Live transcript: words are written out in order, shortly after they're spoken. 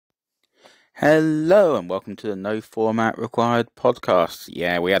Hello and welcome to the No Format Required podcast.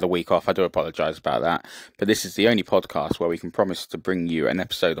 Yeah, we had a week off. I do apologise about that. But this is the only podcast where we can promise to bring you an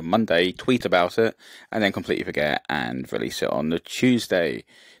episode on Monday, tweet about it, and then completely forget and release it on the Tuesday.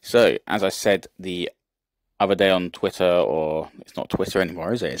 So, as I said the other day on Twitter, or it's not Twitter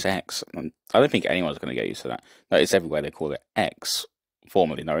anymore, is it? It's X. I don't think anyone's going to get used to that. No, it's everywhere. They call it X,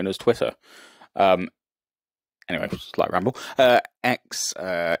 formerly known as Twitter. Anyway, slight ramble. X,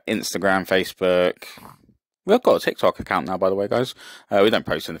 Instagram, Facebook. We've got a TikTok account now, by the way, guys. We don't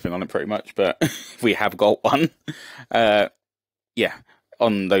post anything on it pretty much, but we have got one. Yeah,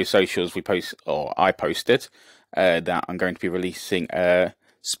 on those socials we post, or I posted, that I'm going to be releasing a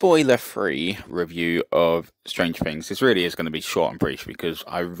spoiler-free review of Stranger Things. This really is going to be short and brief because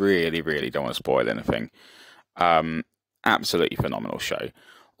I really don't want to spoil anything. Absolutely phenomenal show.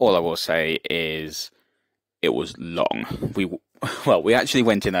 All I will say is it was long. We actually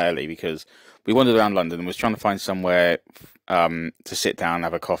went in early because we wandered around London and was trying to find somewhere to sit down,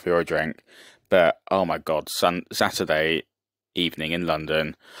 have a coffee or a drink. But oh my god, Saturday evening in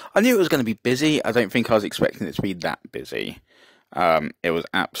London, I knew it was going to be busy. I don't think I was expecting it to be that busy. It was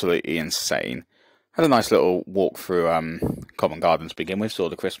absolutely insane. Had a nice little walk through Covent Garden to begin with. Saw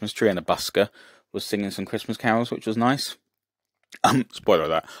the Christmas tree and a busker was singing some Christmas carols, which was nice. Spoiler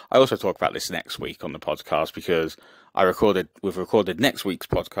alert. I also talk about this next week on the podcast because we've recorded next week's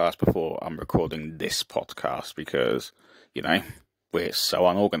podcast before I'm recording this podcast because, you know, we're so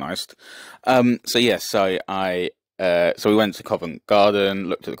unorganized. So we went to Covent Garden,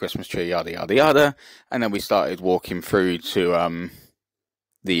 looked at the Christmas tree, yada yada yada, and then we started walking through to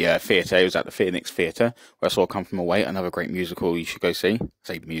the theatre. It was at the Phoenix Theatre where I saw Come From Away, another great musical you should go see.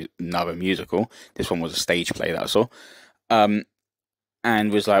 Another musical. This one was a stage play that I saw.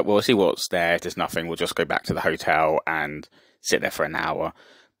 And was like, well, we'll see what's there. If there's nothing, we'll just go back to the hotel and sit there for an hour.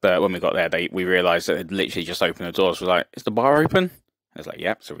 But when we got there, we realised that they'd literally just opened the doors. We were like, is the bar open? I was like,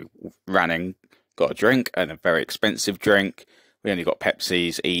 yep. So we ran in, got a drink, and a very expensive drink. We only got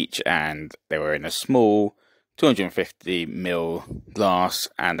Pepsis each, and they were in a small 250ml glass,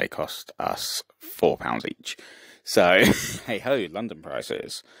 and they cost us £4 each. So, hey ho, London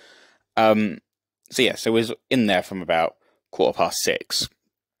prices. So we was in there from about 6:15,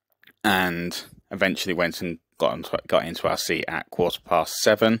 and eventually went and got into our seat at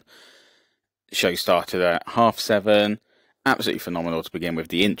 7:15. The show started at 7:30. Absolutely phenomenal to begin with.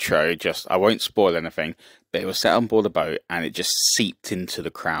 The intro, I won't spoil anything, but it was set on board a boat and it just seeped into the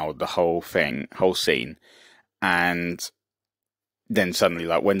crowd, the whole scene. And then suddenly,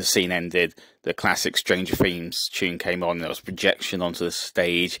 like when the scene ended, the classic Stranger Things tune came on. There was projection onto the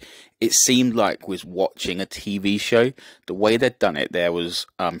stage. It seemed like we was watching a TV show. The way they'd done it, there was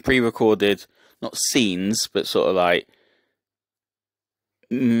pre-recorded, not scenes, but sort of like,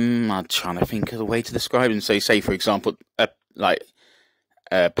 I'm trying to think of the way to describe it. So, say for example, a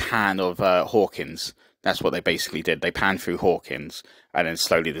pan of Hawkins. That's what they basically did. They panned through Hawkins, and then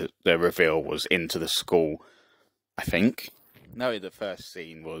slowly the reveal was into the school, I think. No, the first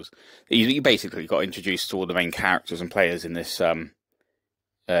scene was you basically got introduced to all the main characters and players in this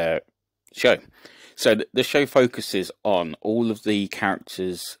show. So the show focuses on all of the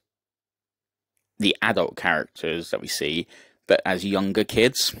characters, the adult characters that we see, but as younger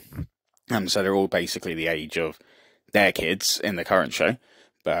kids. So they're all basically the age of their kids in the current show.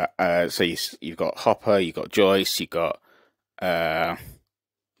 But so you've got Hopper, you've got Joyce, you've got Bob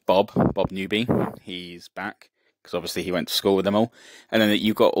Newby. He's back because obviously he went to school with them all. And then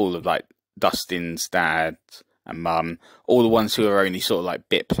you've got all of like Dustin's dad and mum, all the ones who are only sort of like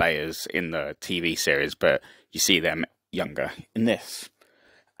bit players in the TV series, but you see them younger in this.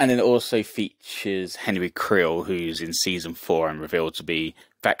 And then it also features Henry Creel, who's in season 4 and revealed to be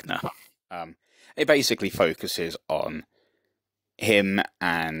Vecna. It basically focuses on him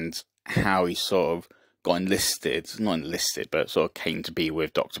and how he sort of got not enlisted, but sort of came to be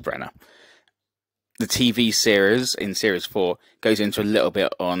with Dr. Brenner. The TV series, in series 4, goes into a little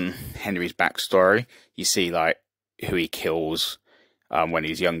bit on Henry's backstory. You see, like, who he kills when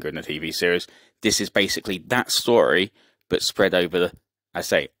he's younger in the TV series. This is basically that story, but spread over,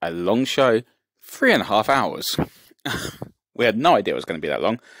 a long show, 3.5 hours. We had no idea it was going to be that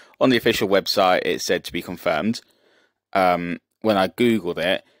long. On the official website, it said to be confirmed. When I Googled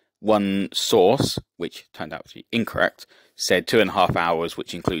it, one source, which turned out to be incorrect, said 2.5 hours,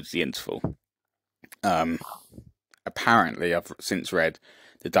 which includes the interval. Apparently, I've since read,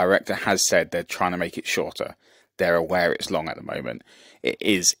 the director has said they're trying to make it shorter. They're aware it's long at the moment. It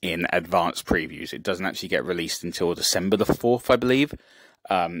is in advanced previews. It doesn't actually get released until December the 4th, I believe.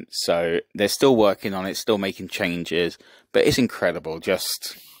 So they're still working on it, still making changes, but it's incredible.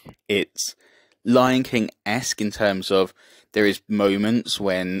 It's Lion King-esque in terms of there is moments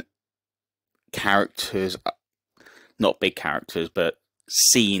when characters, not big characters, but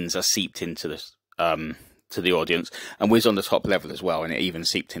scenes are seeped into this to the audience, and was on the top level as well, and it even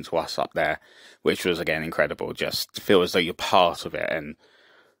seeped into us up there, which was again incredible. Just feel as though you're part of it, and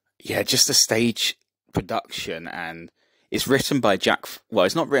yeah, just the stage production. And it's written by well,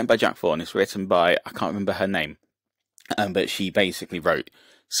 it's not written by Jack Thorne, it's written by, I can't remember her name, but she basically wrote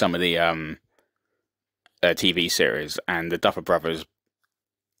some of the TV series, and the Duffer Brothers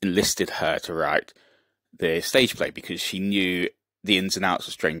enlisted her to write the stage play because she knew the ins and outs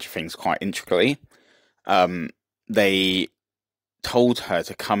of Stranger Things quite intricately. They told her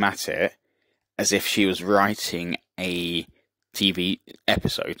to come at it as if she was writing a TV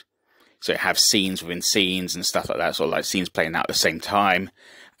episode. So have scenes within scenes and stuff like that, sort of like scenes playing out at the same time.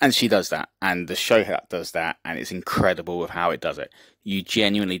 And she does that, and the show does that, and it's incredible with how it does it. You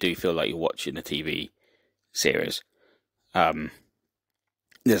genuinely do feel like you're watching a TV series.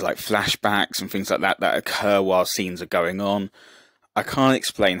 There's like flashbacks and things like that occur while scenes are going on. I can't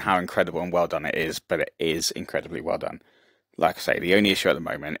explain how incredible and well done it is, but it is incredibly well done. Like I say, the only issue at the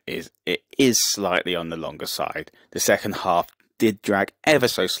moment is it is slightly on the longer side. The second half did drag ever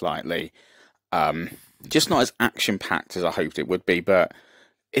so slightly. Just not as action-packed as I hoped it would be, but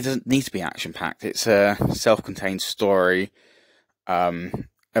it doesn't need to be action-packed. It's a self-contained story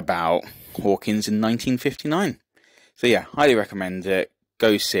about Hawkins in 1959. So yeah, highly recommend it.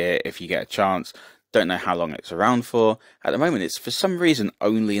 Go see it if you get a chance. Don't know how long it's around for. At the moment, it's for some reason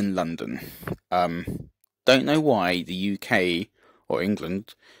only in London. Don't know why the UK, or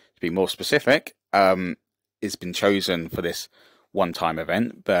England, to be more specific, has been chosen for this one-time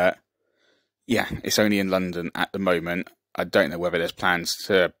event. But yeah, it's only in London at the moment. I don't know whether there's plans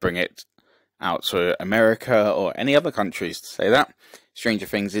to bring it out to America or any other countries to say that. Stranger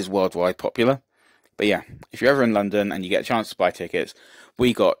Things is worldwide popular. But yeah, if you're ever in London and you get a chance to buy tickets,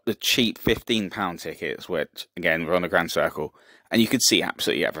 we got the cheap £15 tickets, which, again, we're on the Grand Circle, and you could see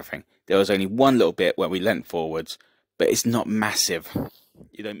absolutely everything. There was only one little bit where we leant forwards, but it's not massive.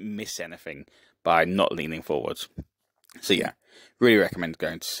 You don't miss anything by not leaning forwards. So yeah, really recommend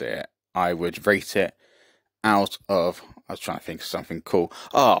going to see it. I would rate it out of, I was trying to think of something cool.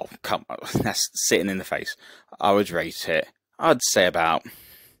 Oh, come on, that's sitting in the face. I would rate it, I'd say about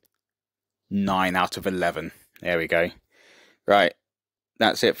 9 out of 11. There we go. Right,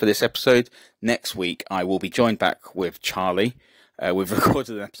 that's it for this episode. Next week, I will be joined back with Charlie. We've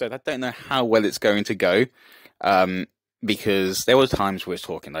recorded an episode. I don't know how well it's going to go, because there were times we were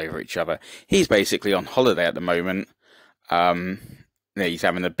talking over each other. He's basically on holiday at the moment. He's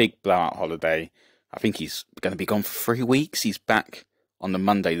having a big blowout holiday. I think he's going to be gone for 3 weeks. He's back on the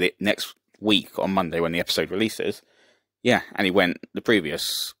Monday, next week on Monday when the episode releases. Yeah, and he went the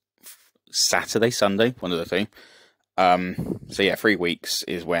previous Saturday, Sunday, one of the two. So yeah, 3 weeks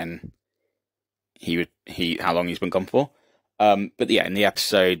is when how long he's been gone for. But yeah, in the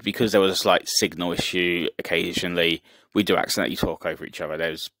episode, because there was a slight signal issue occasionally, we do accidentally talk over each other.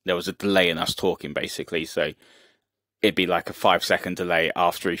 There was a delay in us talking, basically, so it'd be like a 5-second delay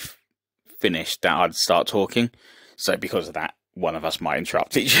after he finished that I'd start talking. So because of that, one of us might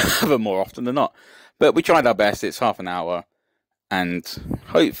interrupt each other more often than not. But we tried our best. It's half an hour, and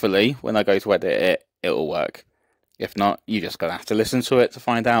hopefully when I go to edit it, it'll work. If not, you're just gonna have to listen to it to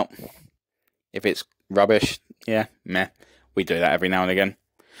find out. If it's rubbish, yeah, meh. We do that every now and again.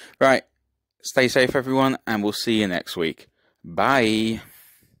 Right, stay safe everyone, and we'll see you next week. Bye.